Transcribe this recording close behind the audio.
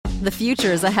The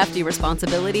future is a hefty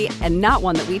responsibility and not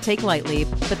one that we take lightly,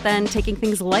 but then taking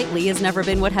things lightly has never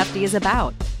been what Hefty is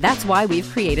about. That's why we've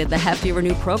created the Hefty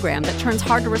Renew program that turns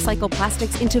hard-to-recycle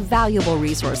plastics into valuable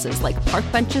resources like park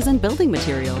benches and building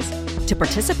materials. To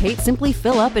participate, simply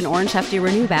fill up an orange Hefty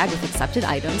Renew bag with accepted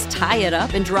items, tie it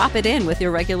up, and drop it in with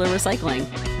your regular recycling.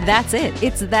 That's it.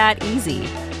 It's that easy.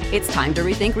 It's time to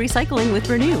rethink recycling with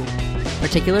Renew.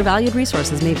 Particular valued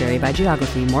resources may vary by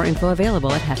geography. More info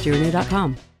available at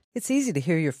heftyrenew.com. It's easy to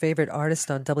hear your favorite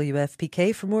artist on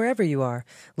WFPK from wherever you are.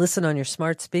 Listen on your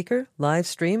smart speaker, live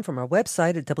stream from our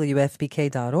website at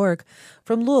WFPK.org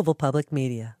from Louisville Public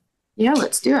Media. Yeah,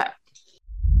 let's do it.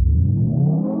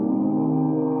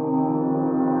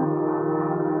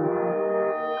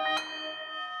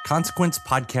 Consequence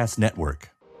Podcast Network.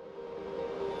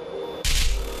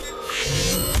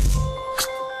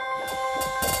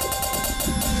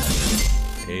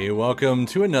 Hey, welcome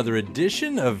to another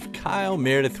edition of Kyle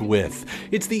Meredith With.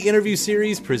 It's the interview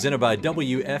series presented by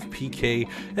WFPK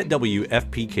at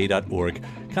WFPK.org.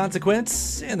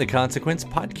 Consequence and the Consequence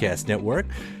Podcast Network.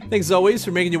 Thanks as always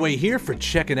for making your way here, for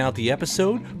checking out the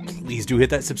episode. Please do hit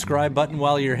that subscribe button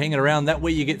while you're hanging around. That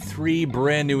way you get 3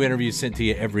 brand new interviews sent to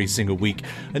you every single week.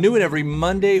 A new one every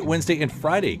Monday, Wednesday, and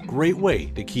Friday. Great way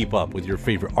to keep up with your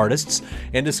favorite artists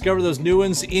and discover those new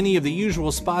ones any of the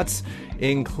usual spots,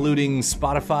 including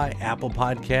Spotify, Apple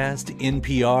Podcast,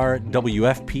 NPR,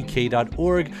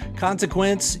 WFPK.org,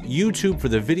 Consequence, YouTube for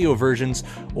the video versions,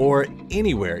 or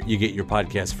anywhere you get your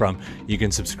podcasts from. You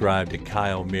can subscribe to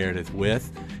Kyle Meredith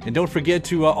With. And don't forget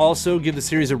to also give the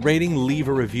series a rating, leave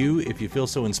a review if you feel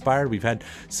so inspired. We've had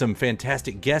some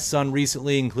fantastic guests on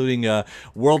recently, including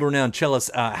world-renowned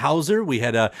cellist Hauser. We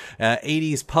had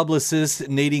 80s publicist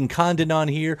Nadine Condon on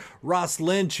here. Ross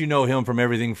Lynch, you know him from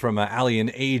everything from Ally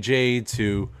and AJ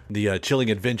to the Chilling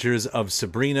Adventures of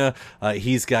Sabrina.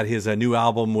 He's got his new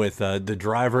album with the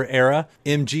Driver era.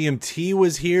 MGMT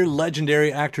was here.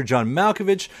 Legendary actor John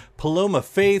Malkovich, Paloma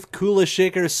Faith, Kula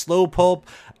Shaker, Slow Pulp,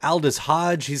 Aldous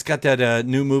Hodge. He's got that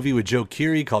new movie with Joe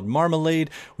Keery called Marmalade.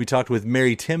 We talked with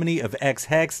Mary Timoney of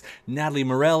X-Hex, Natalie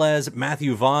Morales,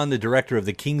 Matthew Vaughn, the director of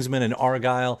The Kingsman and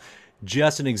Argylle.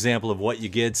 Just an example of what you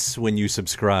get when you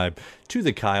subscribe to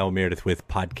the Kyle Meredith With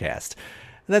podcast.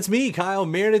 And that's me, Kyle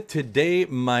Meredith. Today,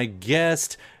 my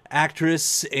guest,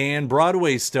 actress and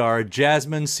Broadway star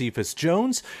Jasmine Cephas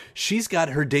Jones. She's got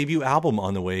her debut album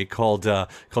on the way called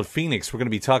Phoenix. We're going to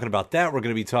be talking about that. We're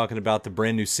going to be talking about the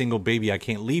brand new single Baby I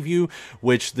Can't Leave You,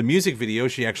 which the music video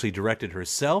she actually directed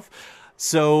herself.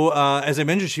 So, as I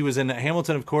mentioned, she was in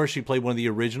Hamilton, of course. She played one of the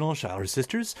original Schuyler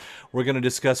sisters. We're going to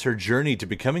discuss her journey to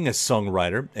becoming a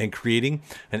songwriter and creating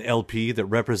an LP that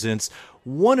represents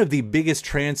one of the biggest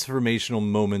transformational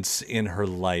moments in her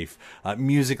life,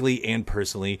 musically and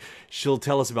personally. She'll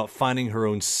tell us about finding her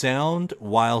own sound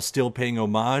while still paying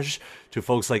homage to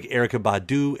folks like Erykah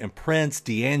Badu and Prince,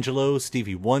 D'Angelo,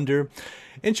 Stevie Wonder.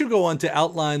 And she'll go on to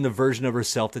outline the version of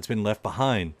herself that's been left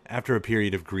behind after a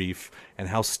period of grief, and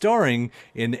how starring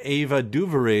in Ava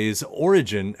DuVernay's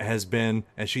origin has been,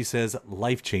 as she says,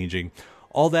 life-changing.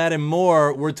 All that and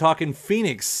more. We're talking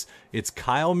Phoenix. It's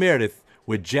Kyle Meredith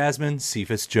with Jasmine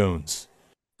Cephas Jones.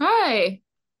 Hi.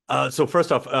 So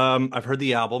first off, I've heard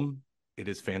the album. It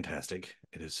is fantastic.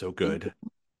 It is so good.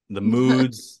 The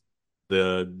moods,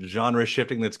 the genre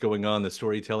shifting that's going on, the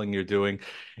storytelling you're doing.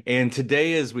 And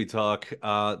today, as we talk,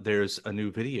 there's a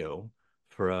new video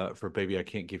for Baby I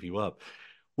Can't Give You Up,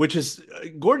 which is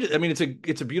gorgeous. I mean,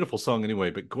 it's a beautiful song anyway,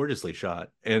 but gorgeously shot.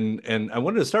 And I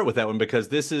wanted to start with that one because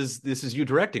this is you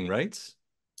directing, right?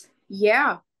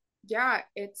 Yeah,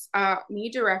 it's me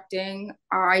directing.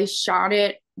 I shot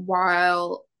it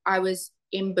while I was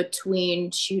in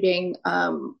between shooting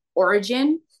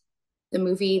Origin, the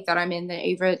movie that I'm in, the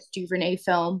Ava DuVernay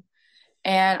film.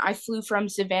 And I flew from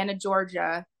Savannah,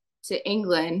 Georgia to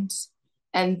England.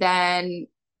 And then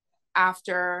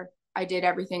after I did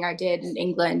everything I did in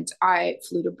England, I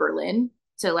flew to Berlin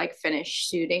to like finish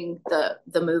shooting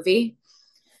the movie.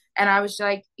 And I was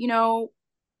like,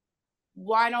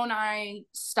 why don't I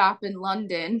stop in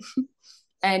London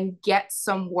and get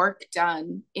some work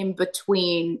done in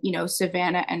between,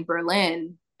 Savannah and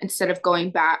Berlin instead of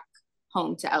going back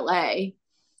home to LA.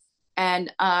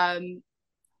 And I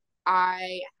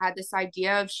had this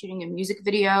idea of shooting a music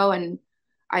video, and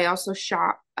I also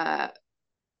shot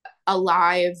a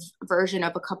live version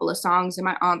of a couple of songs in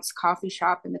my aunt's coffee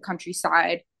shop in the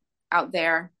countryside out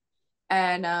there.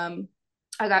 And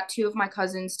I got 2 of my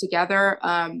cousins together.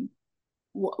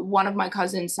 One of my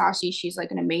cousins, Sashi, she's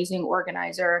like an amazing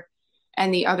organizer,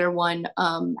 and the other one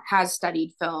has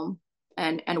studied film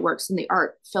and works in the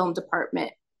art film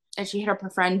department. and she hit up her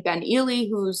friend Ben Ely,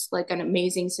 who's like an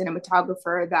amazing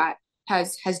cinematographer that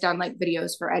has done like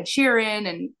videos for Ed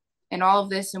Sheeran and all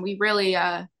of this. And we really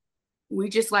we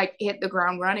just like hit the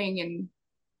ground running and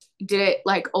did it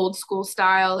like old school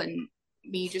style, and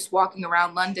me just walking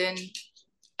around London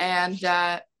and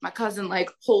my cousin like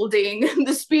holding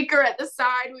the speaker at the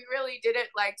side. We really did it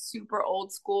like super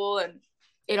old school, and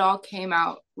it all came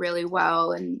out really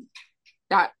well. And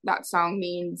that song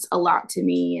means a lot to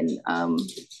me, and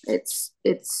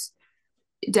it's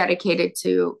dedicated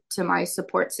to my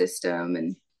support system,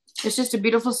 and it's just a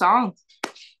beautiful song.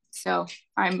 So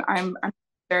I'm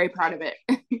very proud of it.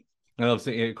 I love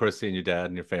seeing, of course, seeing your dad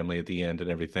and your family at the end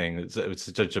and everything.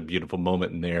 It's such a beautiful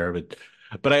moment in there.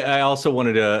 But I also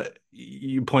wanted to,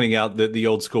 you pointing out the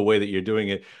old school way that you're doing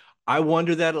it. I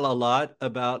wonder that a lot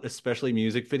about, especially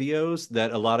music videos,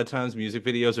 that a lot of times music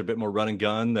videos are a bit more run and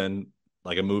gun than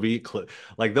like a movie.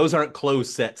 Like those aren't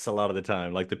closed sets a lot of the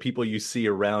time. Like the people you see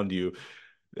around you.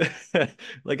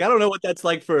 Like I don't know what that's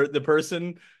like for the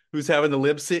person who's having the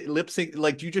lip sync.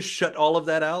 Like, do you just shut all of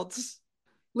that out?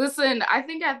 Listen, I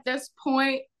think at this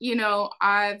point, you know,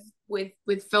 I've with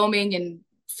filming and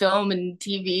film and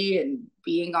TV and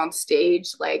being on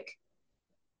stage, like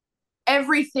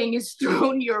everything is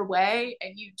thrown your way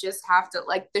and you just have to,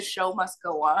 like, the show must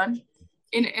go on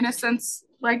in a sense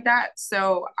like that.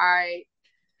 So I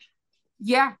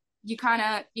yeah, you kind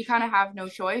of have no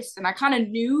choice. And I kind of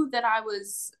knew that I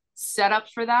was set up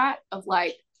for that, of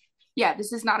like, yeah,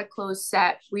 this is not a closed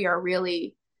set. We are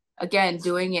really, again,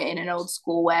 doing it in an old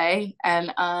school way.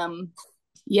 And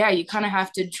yeah, you kind of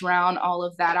have to drown all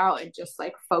of that out and just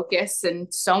like focus.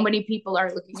 And so many people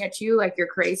are looking at you like you're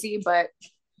crazy, but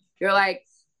you're like,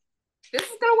 this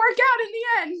is gonna work out in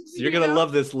the end. You're gonna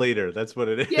love this later. That's what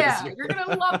it is. Yeah, you're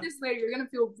gonna love this later. You're gonna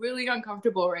feel really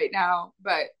uncomfortable right now,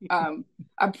 but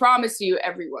I promise you,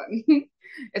 everyone,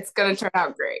 it's gonna turn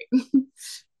out great.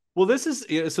 Well, this is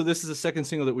the second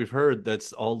single that we've heard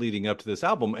that's all leading up to this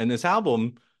album, and this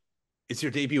album is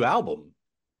your debut album.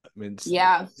 I mean,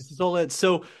 Yeah. this is all that.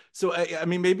 So I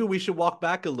mean, maybe we should walk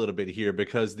back a little bit here,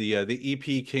 because the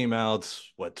EP came out,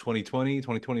 what, 2020,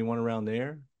 2021, around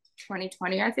there?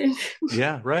 2020, I think.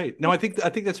 Yeah, right. No, I think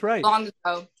that's right. Long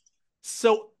ago.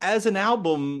 So as an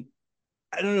album,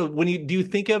 I don't know, do you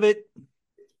think of it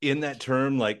in that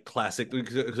term, like classic?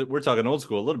 Because we're talking old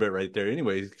school a little bit right there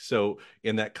anyway. So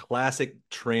in that classic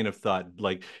train of thought,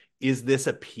 like, is this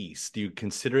a piece? Do you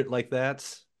consider it like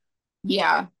that?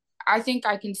 Yeah, I think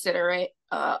I consider it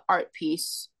art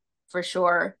piece for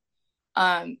sure.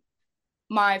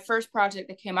 My first project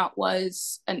that came out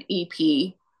was an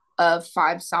EP of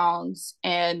 5 songs,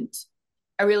 and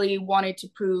I really wanted to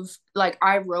prove, like,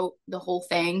 I wrote the whole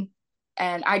thing,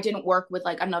 and I didn't work with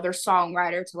like another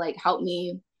songwriter to like help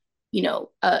me, you know,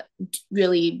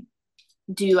 really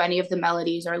do any of the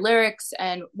melodies or lyrics.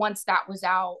 And once that was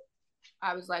out,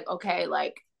 I was like, okay,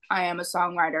 like I am a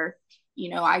songwriter, you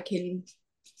know, I can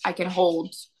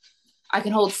hold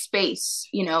space,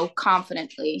 you know,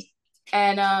 confidently.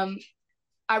 And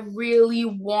I really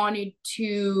wanted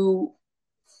to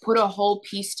put a whole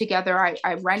piece together.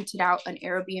 I rented out an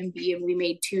Airbnb, and we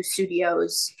made 2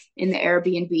 studios in the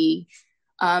Airbnb.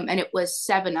 And it was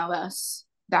 7 of us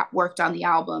that worked on the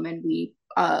album. And we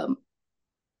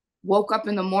woke up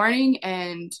in the morning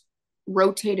and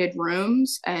rotated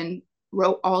rooms and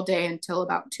wrote all day until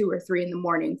about 2 or 3 in the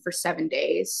morning for 7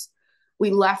 days.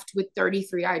 We left with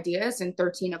 33 ideas, and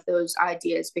 13 of those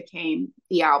ideas became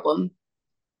the album.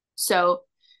 So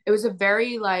it was a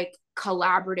very like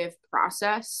collaborative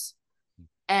process.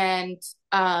 And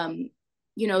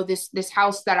you know, this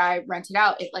house that I rented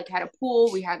out, it like had a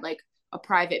pool. We had like a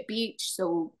private beach.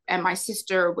 So, and my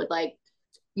sister would like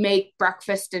make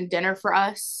breakfast and dinner for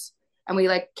us, and we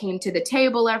like came to the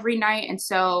table every night. And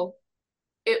so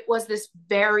it was this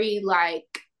very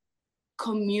like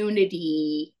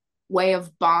community way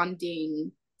of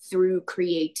bonding through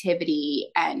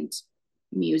creativity and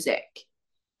music.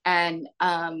 And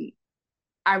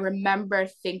I remember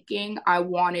thinking I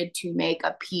wanted to make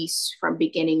a piece from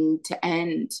beginning to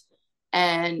end,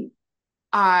 and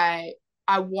I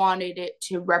wanted it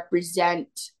to represent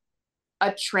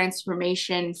a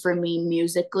transformation for me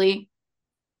musically.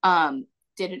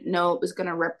 Didn't know it was going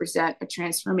to represent a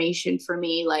transformation for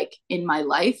me like in my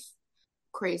life.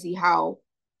 Crazy how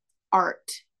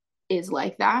art is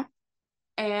like that.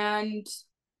 And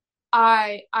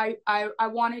I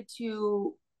wanted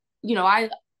to, you know, I'm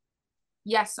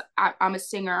a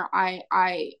singer. I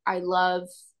love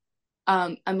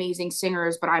amazing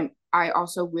singers, but I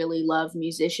also really love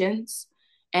musicians.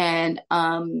 And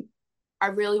I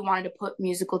really wanted to put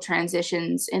musical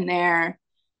transitions in there,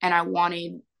 and I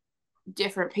wanted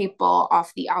different people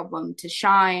off the album to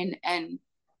shine, and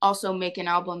also make an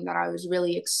album that I was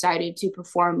really excited to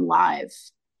perform live.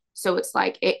 So it's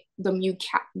like the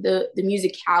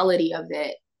musicality of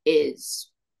it is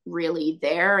really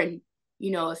there. And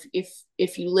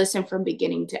if you listen from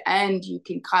beginning to end, you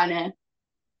can kind of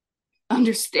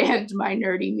understand my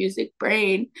nerdy music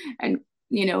brain and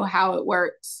how it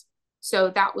works.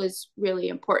 So that was really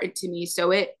important to me.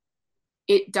 So it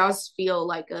does feel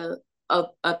like a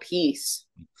piece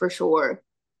for sure.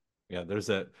 Yeah, there's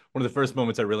one of the first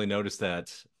moments I really noticed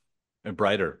that, and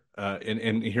Brighter,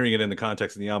 and hearing it in the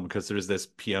context of the album, because there's this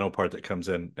piano part that comes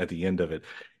in at the end of it,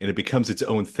 and it becomes its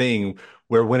own thing,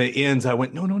 where when it ends, I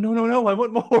went, no, no, no, no, no, I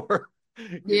want more.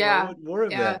 I want more of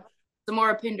that. The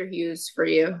more Pinder Hughes for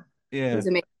you. Yeah. It was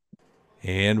amazing.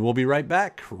 And we'll be right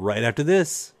back right after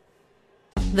this.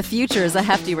 The future is a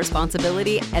hefty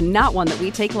responsibility and not one that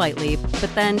we take lightly,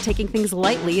 but then taking things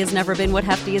lightly has never been what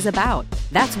Hefty is about.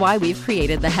 That's why we've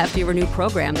created the Hefty Renew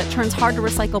program that turns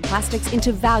hard-to-recycle plastics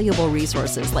into valuable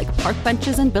resources like park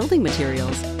benches and building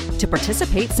materials. To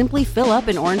participate, simply fill up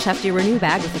an orange Hefty Renew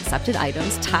bag with accepted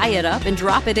items, tie it up, and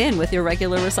drop it in with your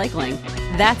regular recycling.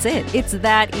 That's it. It's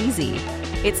that easy.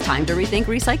 It's time to rethink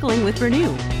recycling with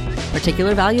Renew.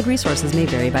 Particular valued resources may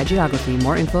vary by geography.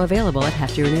 More info available at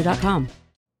heftyrenew.com.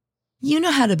 You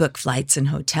know how to book flights and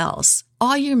hotels.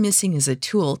 All you're missing is a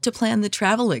tool to plan the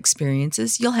travel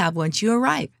experiences you'll have once you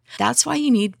arrive. That's why you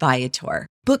need Viator.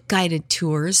 Book guided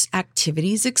tours,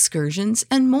 activities, excursions,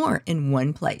 and more in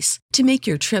one place to make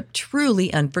your trip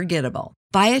truly unforgettable.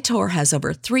 Viator has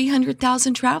over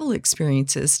 300,000 travel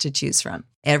experiences to choose from.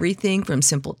 Everything from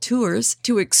simple tours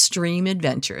to extreme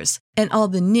adventures and all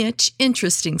the niche,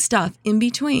 interesting stuff in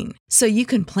between. So you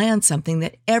can plan something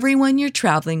that everyone you're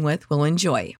traveling with will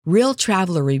enjoy. Real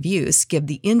traveler reviews give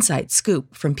the inside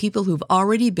scoop from people who've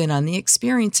already been on the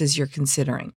experiences you're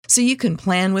considering. So you can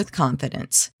plan with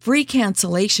confidence. Free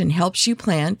cancellation helps you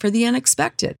plan for the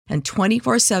unexpected. And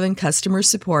 24/7 customer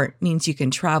support means you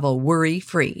can travel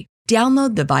worry-free.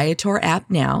 Download the Viator app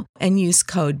now and use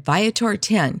code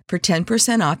Viator10 for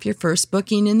 10% off your first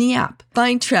booking in the app.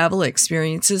 Find travel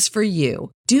experiences for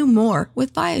you. Do more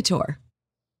with Viator.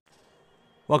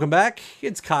 Welcome back.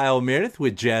 It's Kyle Meredith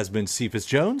with Jasmine Cephas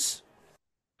Jones.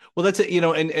 Well, that's it,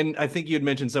 and I think you had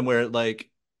mentioned somewhere, like,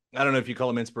 I don't know if you call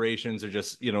them inspirations or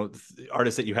just,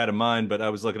 artists that you had in mind, but I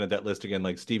was looking at that list again,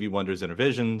 like Stevie Wonder's Inner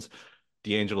Visions,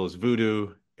 D'Angelo's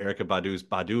Voodoo, Erykah Badu's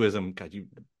Baduism. God, you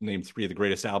named three of the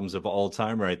greatest albums of all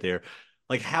time right there.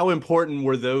 Like, how important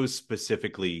were those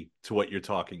specifically to what you're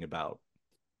talking about?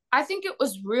 I think it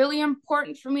was really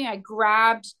important for me. I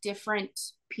grabbed different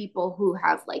people who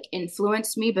have like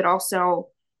influenced me, but also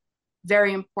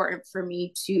very important for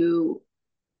me to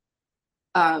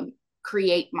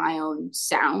create my own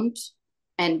sound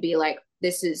and be like,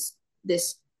 this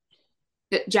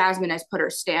that Jasmine has put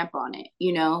her stamp on it,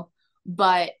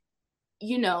 but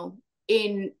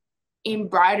in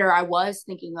Brighter, I was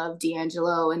thinking of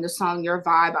D'Angelo. In the song Your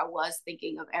Vibe, I was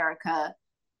thinking of Erykah,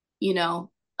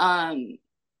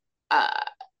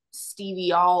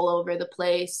 Stevie all over the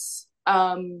place.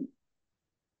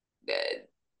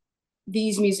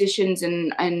 These musicians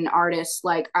and artists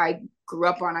like I grew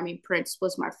up on. I mean, Prince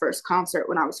was my first concert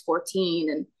when I was 14.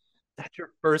 And that's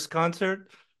your first concert?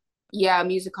 Yeah,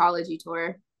 musicology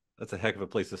tour. That's a heck of a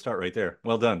place to start right there.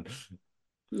 Well done.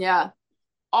 Yeah.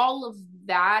 All of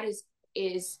that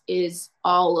is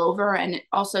all over, and it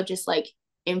also just like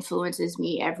influences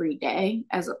me every day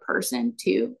as a person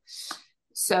too.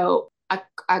 So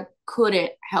I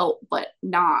couldn't help but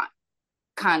not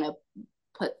kind of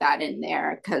put that in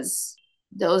there because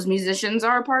those musicians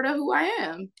are a part of who I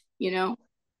am,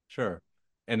 Sure.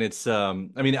 And it's I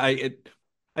mean I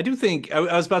do think I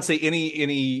was about to say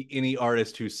any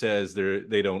artist who says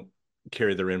they don't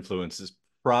carry their influence is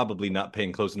probably not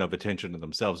paying close enough attention to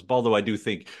themselves. Although I do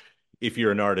think if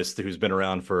you're an artist who's been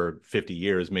around for 50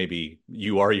 years, maybe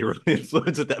you are your own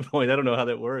influence at that point. I don't know how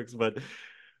that works, but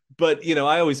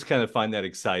I always kind of find that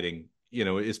exciting,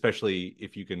 especially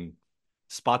if you can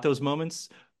spot those moments.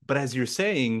 But as you're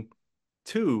saying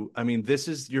too, I mean, this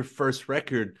is your first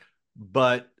record,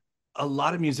 but a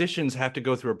lot of musicians have to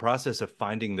go through a process of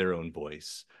finding their own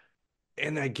voice.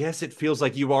 And I guess it feels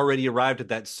like you already arrived at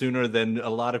that sooner than a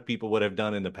lot of people would have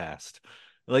done in the past.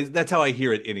 Like, that's how I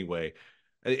hear it anyway.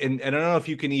 And I don't know if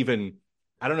you can even,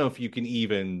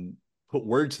 put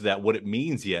words to that, what it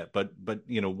means yet, but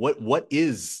what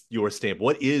is your stamp?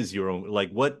 What is your own, like,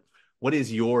 what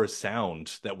is your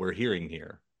sound that we're hearing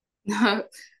here?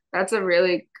 That's a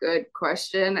really good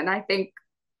question. And I think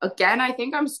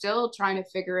I'm still trying to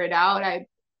figure it out.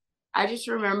 I just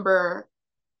remember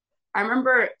I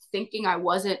remember thinking I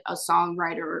wasn't a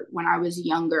songwriter when I was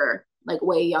younger, like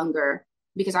way younger,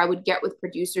 because I would get with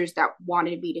producers that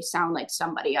wanted me to sound like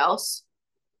somebody else.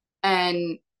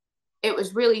 And it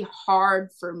was really hard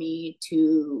for me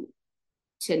to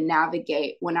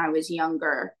navigate when I was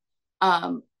younger,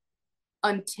 um,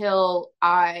 until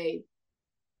I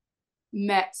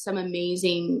met some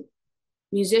amazing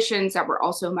musicians that were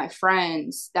also my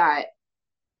friends that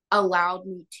allowed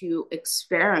me to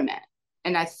experiment.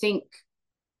 And I think,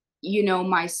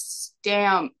 my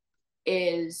stamp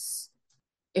is,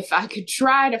 if I could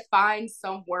try to find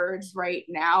some words right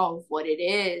now of what it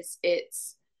is,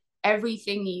 it's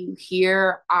everything you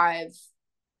hear I've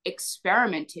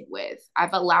experimented with.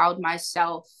 I've allowed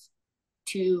myself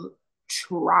to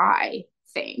try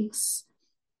things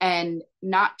and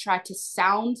not try to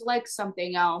sound like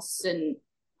something else, and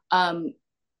um,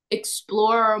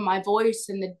 explore my voice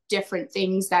and the different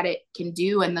things that it can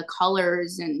do and the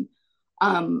colors, and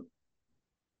um,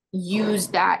 use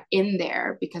that in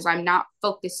there, because I'm not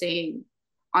focusing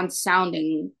on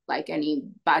sounding like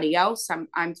anybody else.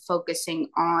 I'm focusing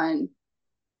on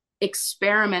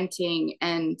experimenting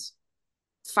and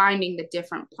finding the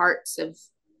different parts of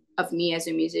me as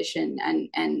a musician,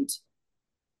 and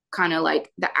kind of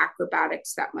like the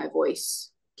acrobatics that my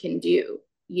voice can do,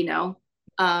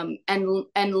 and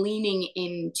leaning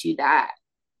into that.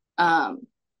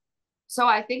 So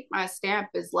I think my stamp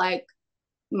is like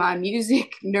my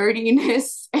music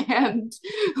nerdiness and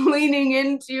leaning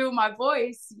into my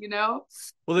voice.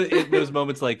 Well, those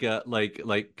moments like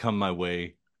 "Come My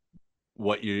Way,"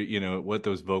 what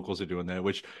those vocals are doing there,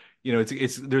 which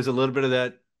it's there's a little bit of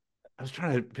that. I was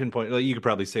trying to pinpoint. Like, you could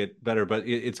probably say it better, but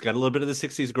it's got a little bit of the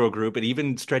 '60s girl group. It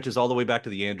even stretches all the way back to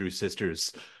the Andrews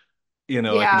Sisters. I can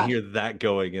Yeah. hear that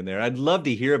going in there. I'd love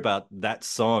to hear about that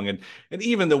song, and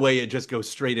even the way it just goes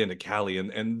straight into Cali,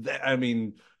 I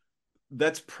mean,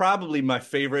 that's probably my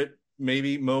favorite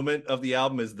maybe moment of the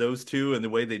album, is those two and the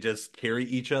way they just carry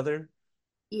each other.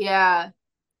 Yeah,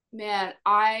 man,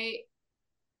 I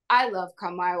love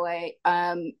Come My Way.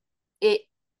 It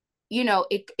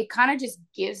it kind of just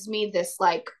gives me this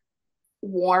like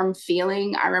warm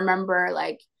feeling. I remember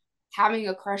like having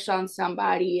a crush on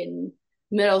somebody in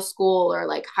middle school or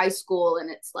like high school,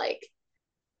 and it's like,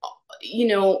 you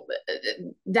know,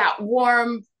 that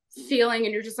warm feeling,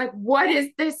 and you're just like, what is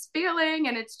this feeling?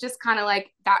 And it's just kind of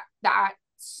like that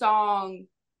song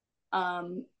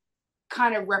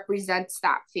kind of represents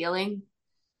that feeling.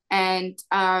 And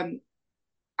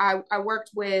I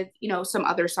worked with, some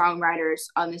other songwriters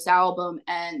on this album,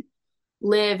 and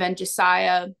Liv and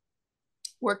Josiah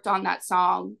worked on that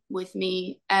song with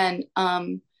me. And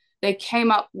they came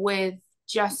up with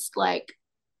just like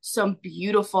some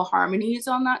beautiful harmonies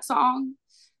on that song,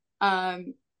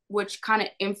 which kind of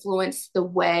influenced the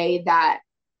way that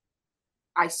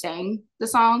I sang the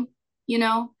song,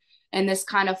 and this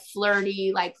kind of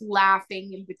flirty, like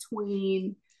laughing in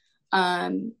between.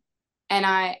 And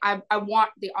I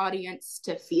want the audience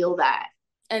to feel that.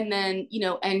 And then,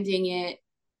 ending it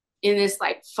in this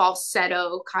like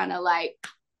falsetto kind of like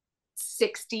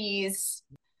 60s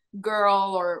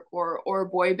girl or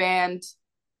boy band.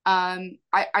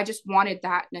 I just wanted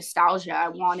that nostalgia. I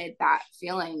wanted that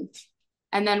feeling.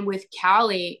 And then with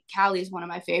Cali's one of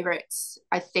my favorites,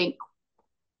 I think,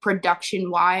 production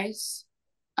wise,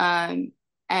 and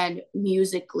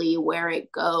musically where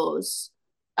it goes.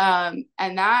 And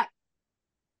that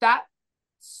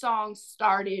song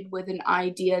started with an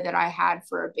idea that I had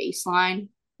for a bass line.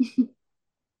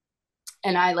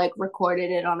 And I like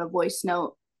recorded it on a voice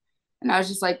note. And I was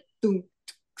just like, doom,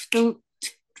 doom,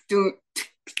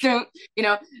 doom,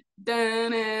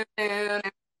 doom,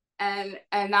 and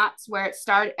that's where it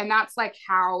started. And that's like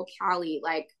how Cali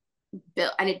like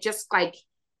built, and it just like,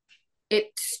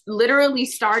 it literally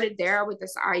started there with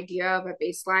this idea of a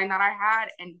bass line that I had,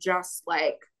 and just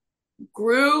like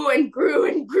grew and grew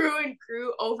and grew and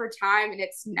grew over time. And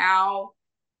it's now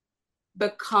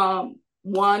become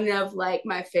one of like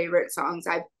my favorite songs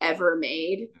I've ever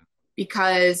made,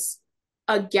 because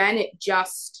again, it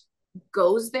just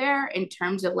goes there in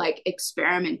terms of like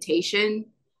experimentation,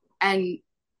 and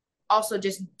also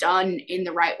just done in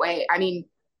the right way. I mean,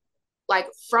 like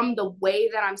from the way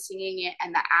that I'm singing it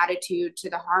and the attitude to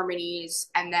the harmonies,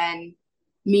 and then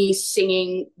me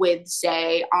singing with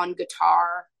Zay on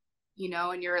guitar,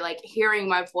 and you're like hearing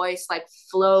my voice like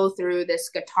flow through this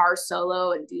guitar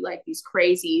solo and do like these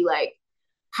crazy like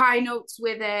high notes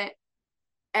with it,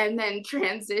 and then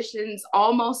transitions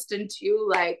almost into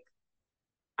like,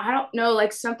 I don't know,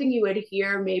 like something you would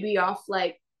hear maybe off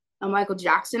like a Michael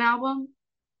Jackson album,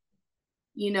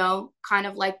 kind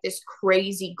of like this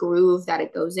crazy groove that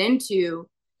it goes into.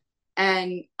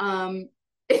 And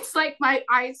it's like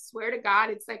I swear to God,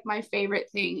 it's like my favorite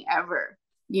thing ever.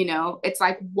 You know, it's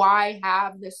like, why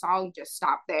have the song just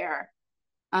stop there?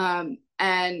 And,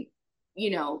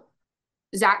 you know,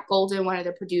 Zach Golden, one of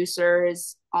the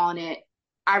producers on it,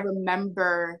 I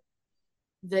remember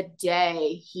the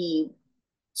day he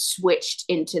switched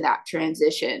into that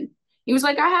transition. He was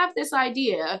like, I have this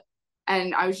idea.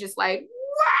 And I was just like,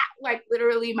 what? Like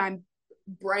literally my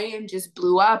brain just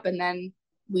blew up, and then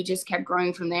we just kept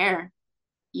growing from there,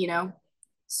 you know?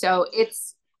 So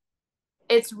it's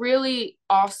really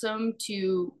awesome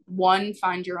to one,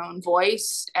 find your own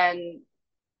voice, and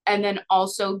then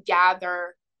also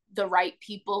gather the right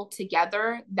people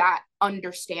together that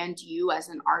understand you as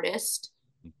an artist,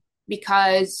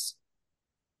 because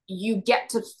you get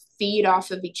to feed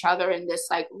off of each other in this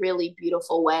like really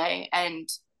beautiful way. And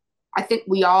I think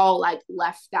we all like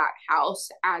left that house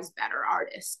as better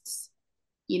artists,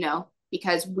 you know,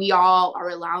 because we all are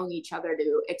allowing each other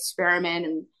to experiment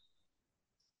and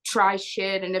try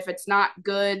shit. And if it's not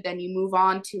good, then you move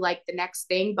on to like the next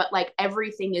thing. But like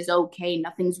everything is okay,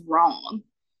 nothing's wrong,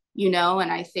 you know?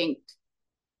 And I think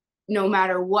no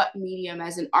matter what medium,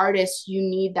 as an artist, you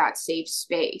need that safe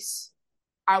space.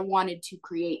 I wanted to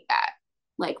create that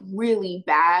like really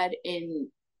bad in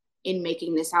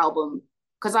making this album,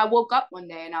 because I woke up one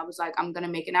day and I was like, I'm gonna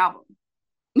make an album.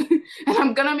 And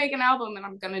I'm gonna make an album, and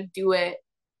I'm gonna do it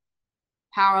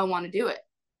how I want to do it,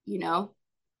 you know?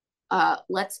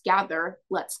 Let's gather,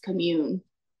 let's commune,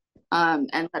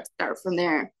 and let's start from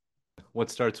there. What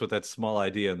starts with that small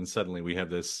idea, and suddenly we have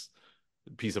this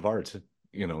piece of art,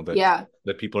 you know, Yeah.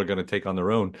 that people are going to take on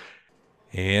their own.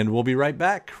 And we'll be right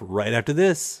back right after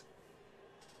this.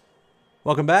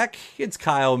 Welcome back. It's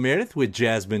Kyle Meredith with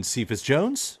Jasmine Cephas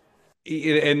Jones.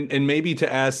 And maybe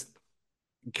to ask,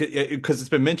 because it's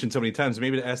been mentioned so many times,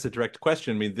 maybe to ask the direct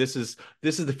question. I mean, this is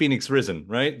the Phoenix Risen,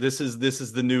 right? This is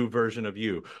the new version of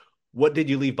you. What did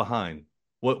you leave behind?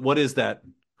 What is that?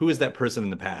 Who is that person in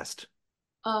the past?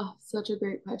 Oh, such a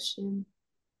great question.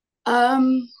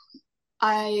 I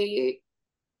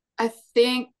I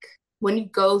think when you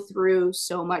go through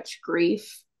so much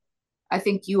grief, I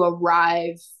think you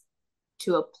arrive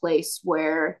to a place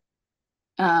where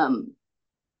um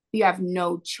you have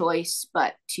no choice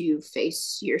but to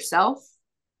face yourself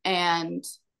and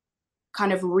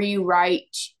kind of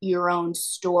rewrite your own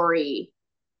story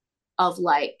of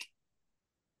like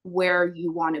where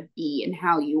you want to be and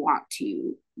how you want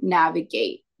to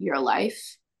navigate your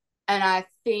life. And I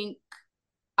think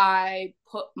I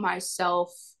put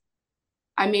myself,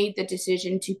 I made the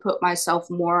decision to put myself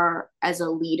more as a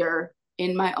leader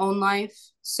in my own life.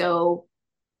 So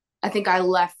I think I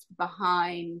left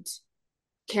behind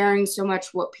caring so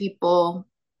much what people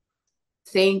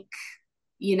think,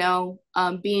 you know,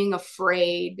 being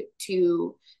afraid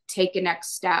to take a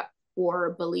next step,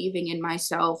 or believing in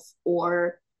myself,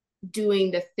 or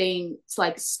doing the things,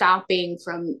 like stopping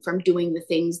from doing the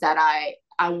things that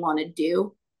I want to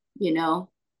do, you know.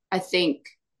 I think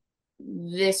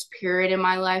this period in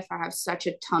my life, I have such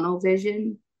a tunnel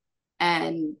vision,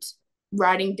 and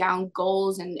writing down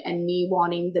goals, and me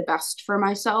wanting the best for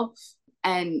myself,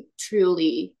 and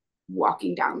truly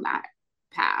walking down that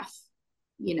path,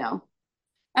 you know,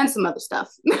 and some other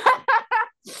stuff.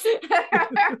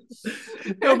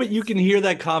 No, but you can hear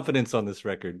that confidence on this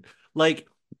record. Like,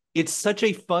 it's such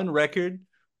a fun record.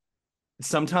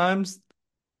 Sometimes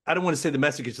I don't want to say the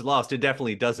message is lost. It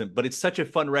definitely doesn't, but it's such a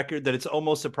fun record that it's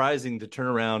almost surprising to turn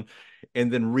around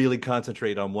and then really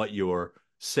concentrate on what you're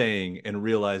saying, and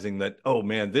realizing that, oh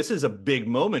man, this is a big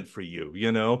moment for you,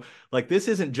 you know? Like, this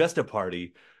isn't just a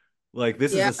party. Like,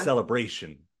 this is Yeah. a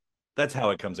celebration. That's how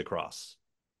it comes across.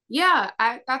 Yeah,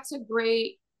 that's a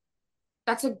great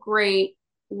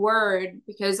word,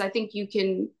 because I think you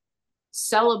can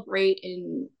celebrate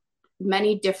in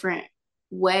many different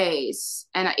ways,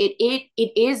 and it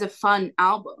is a fun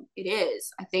album. It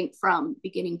is, I think, from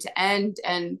beginning to end,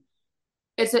 and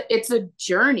it's a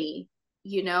journey,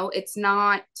 you know. It's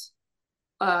not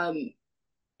um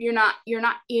you're not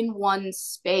in one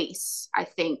space, I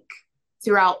think,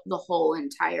 throughout the whole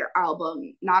entire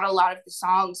album. Not a lot of the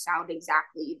songs sound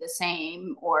exactly the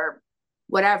same or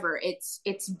whatever. It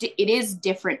is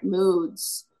different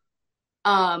moods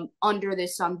under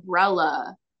this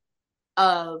umbrella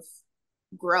of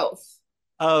growth.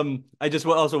 I just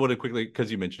also want to quickly,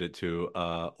 because you mentioned it too,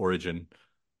 Origin,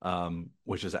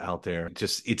 which is out there.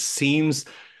 Just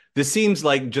this seems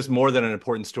like just more than an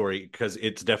important story, because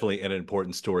it's definitely an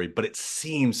important story, but it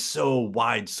seems so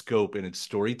wide scope in its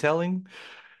storytelling.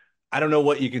 I don't know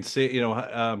what you can say, you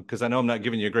know, because I know I'm not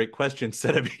giving you a great question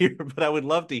set up here, but I would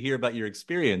love to hear about your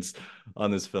experience on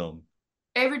this film.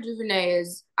 Ava DuVernay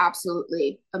is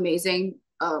absolutely amazing.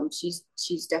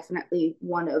 She's definitely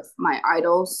one of my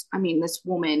idols. I mean, this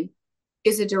woman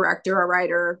is a director, a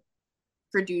writer,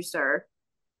 producer,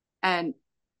 and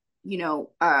you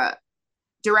know,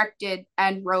 directed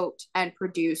and wrote and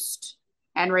produced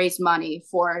and raised money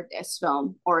for this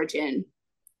film, Origin.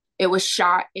 It was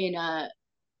shot in a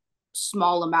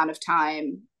small amount of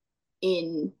time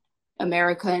in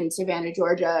America, in Savannah,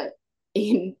 Georgia,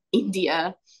 in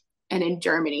India, and in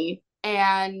Germany.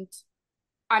 And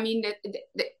I mean,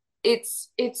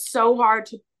 it's so hard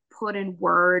to put in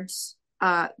words,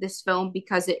 this film,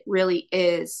 because it really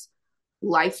is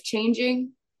life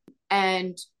changing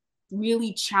and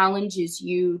really challenges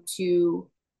you to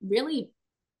really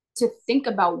to think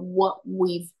about what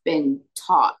we've been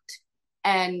taught,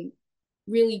 and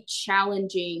really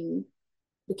challenging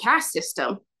the caste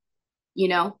system, you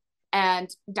know, and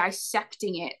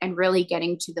dissecting it and really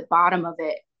getting to the bottom of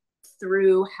it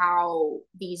through how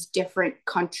these different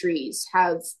countries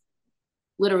have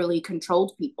literally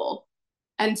controlled people.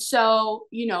 And so,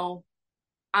 you know,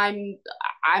 I'm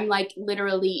like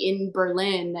literally in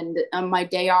Berlin, and on my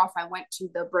day off I went to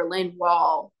the Berlin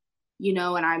Wall, you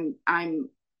know, and I'm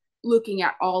looking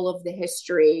at all of the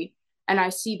history, and I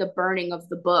see the burning of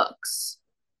the books,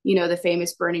 you know, the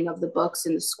famous burning of the books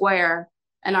in the square,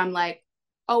 and I'm like,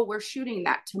 oh, we're shooting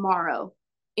that tomorrow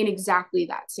in exactly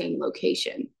that same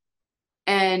location.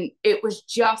 And it was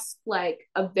just like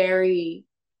a very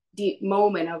deep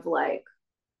moment of like,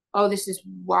 oh, this is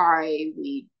why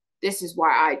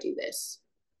I do this.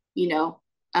 You know,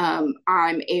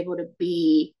 I'm able to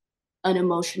be an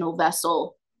emotional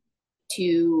vessel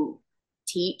to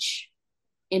teach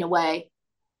in a way,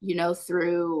 you know,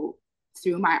 through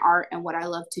my art and what I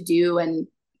love to do, and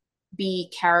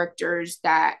be characters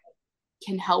that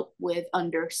can help with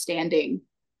understanding.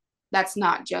 That's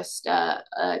not just a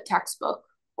textbook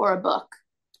or a book,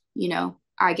 you know.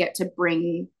 I get to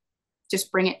bring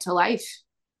it to life.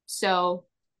 So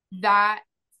that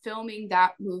filming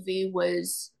that movie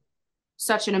was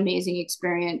such an amazing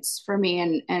experience for me,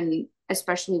 and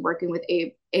especially working with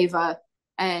Ava,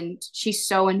 and she's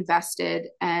so invested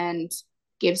and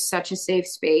gives such a safe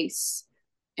space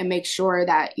and makes sure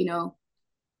that, you know,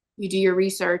 you do your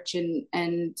research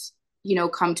and you know,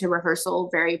 come to rehearsal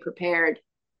very prepared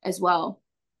as well.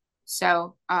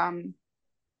 So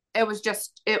it was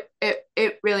just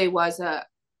it really was an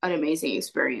amazing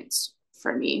experience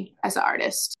for me as an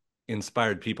artist.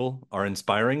 Inspired people are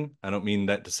inspiring. I don't mean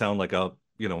that to sound like a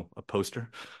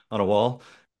poster on a wall.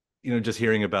 You know, just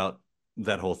hearing about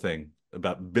that whole thing,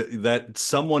 about that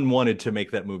someone wanted to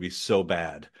make that movie so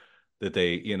bad that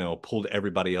they, you know, pulled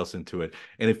everybody else into it.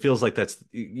 And it feels like that's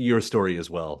your story as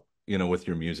well, you know, with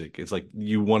your music. It's like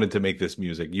you wanted to make this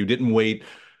music. You didn't wait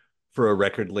for a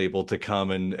record label to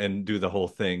come and do the whole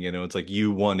thing. You know, it's like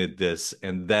you wanted this,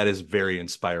 and that is very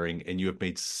inspiring. And you have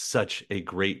made such a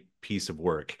great piece of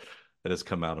work that has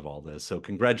come out of all this. So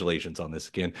congratulations on this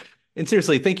again. And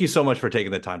seriously, thank you so much for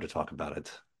taking the time to talk about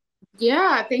it.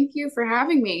 Yeah, thank you for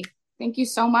having me. Thank you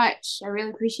so much. I really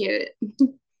appreciate it.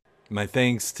 My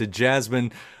thanks to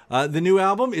Jasmine. The new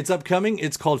album, it's upcoming.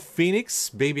 It's called Phoenix.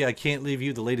 Baby, I Can't Leave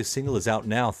You. The latest single is out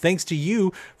now. Thanks to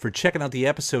you for checking out the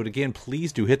episode. Again,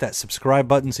 please do hit that subscribe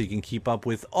button so you can keep up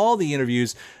with all the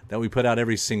interviews that we put out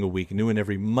every single week. New and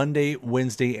every Monday,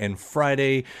 Wednesday, and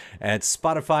Friday at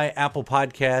Spotify, Apple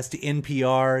Podcast,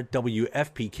 NPR,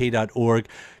 WFPK.org,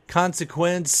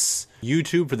 Consequence,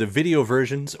 YouTube for the video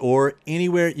versions, or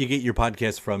anywhere you get your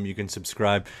podcast from, you can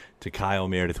subscribe to Kyle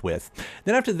Meredith With.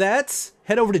 Then after that,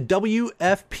 head over to WFPK.org.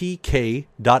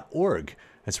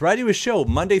 That's where I do a show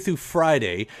Monday through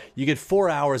Friday. You get 4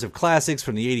 hours of classics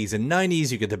from the 80s and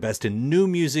 90s. You get the best in new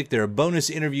music. There are bonus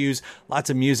interviews, lots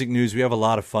of music news. We have a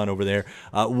lot of fun over there.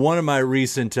 One of my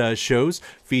recent shows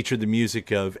featured the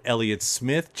music of Elliott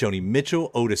Smith, Joni Mitchell,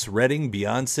 Otis Redding,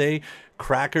 Beyonce,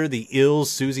 Cracker, The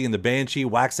Ills, Susie and the Banshee,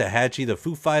 Waxahachie, The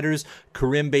Foo Fighters,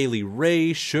 Corinne Bailey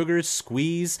Rae, Sugar,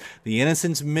 Squeeze, The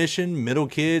Innocence Mission, Middle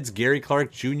Kids, Gary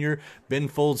Clark Jr., Ben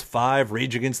Folds 5,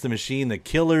 Rage Against the Machine, The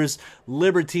Killers,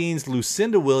 Libertines,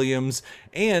 Lucinda Williams,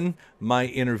 and my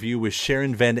interview with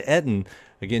Sharon Van Etten.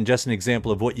 Again, just an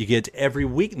example of what you get every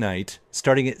weeknight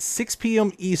starting at 6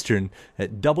 p.m. Eastern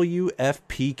at WFPK.org.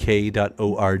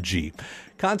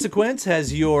 Consequence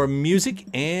has your music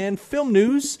and film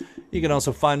news. You can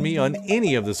also find me on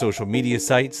any of the social media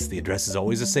sites. The address is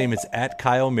always the same. It's at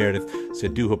Kyle Meredith. So I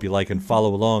do hope you like and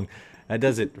follow along. That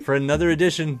does it for another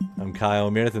edition. I'm Kyle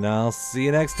Meredith, and I'll see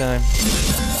you next time.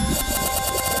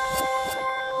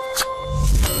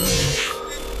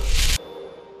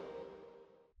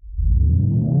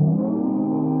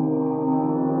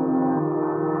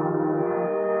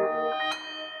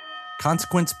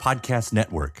 Consequence Podcast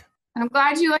Network. I'm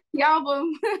glad you like the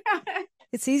album.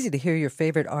 It's easy to hear your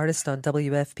favorite artist on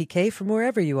WFPK from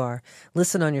wherever you are.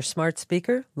 Listen on your smart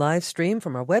speaker, live stream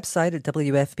from our website at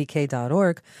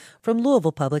WFPK.org, from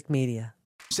Louisville Public Media.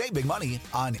 Save big money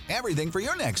on everything for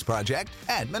your next project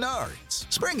at Menards.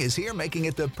 Spring is here, making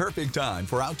it the perfect time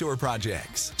for outdoor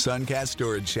projects. Suncast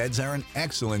storage sheds are an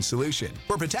excellent solution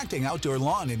for protecting outdoor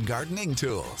lawn and gardening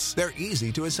tools. They're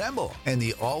easy to assemble, and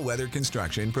the all-weather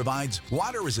construction provides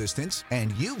water resistance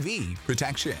and UV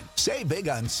protection. Save big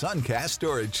on Suncast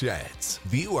storage sheds.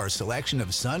 View our selection of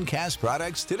Suncast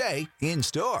products today in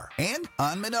store and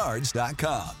on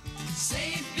Menards.com.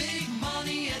 Save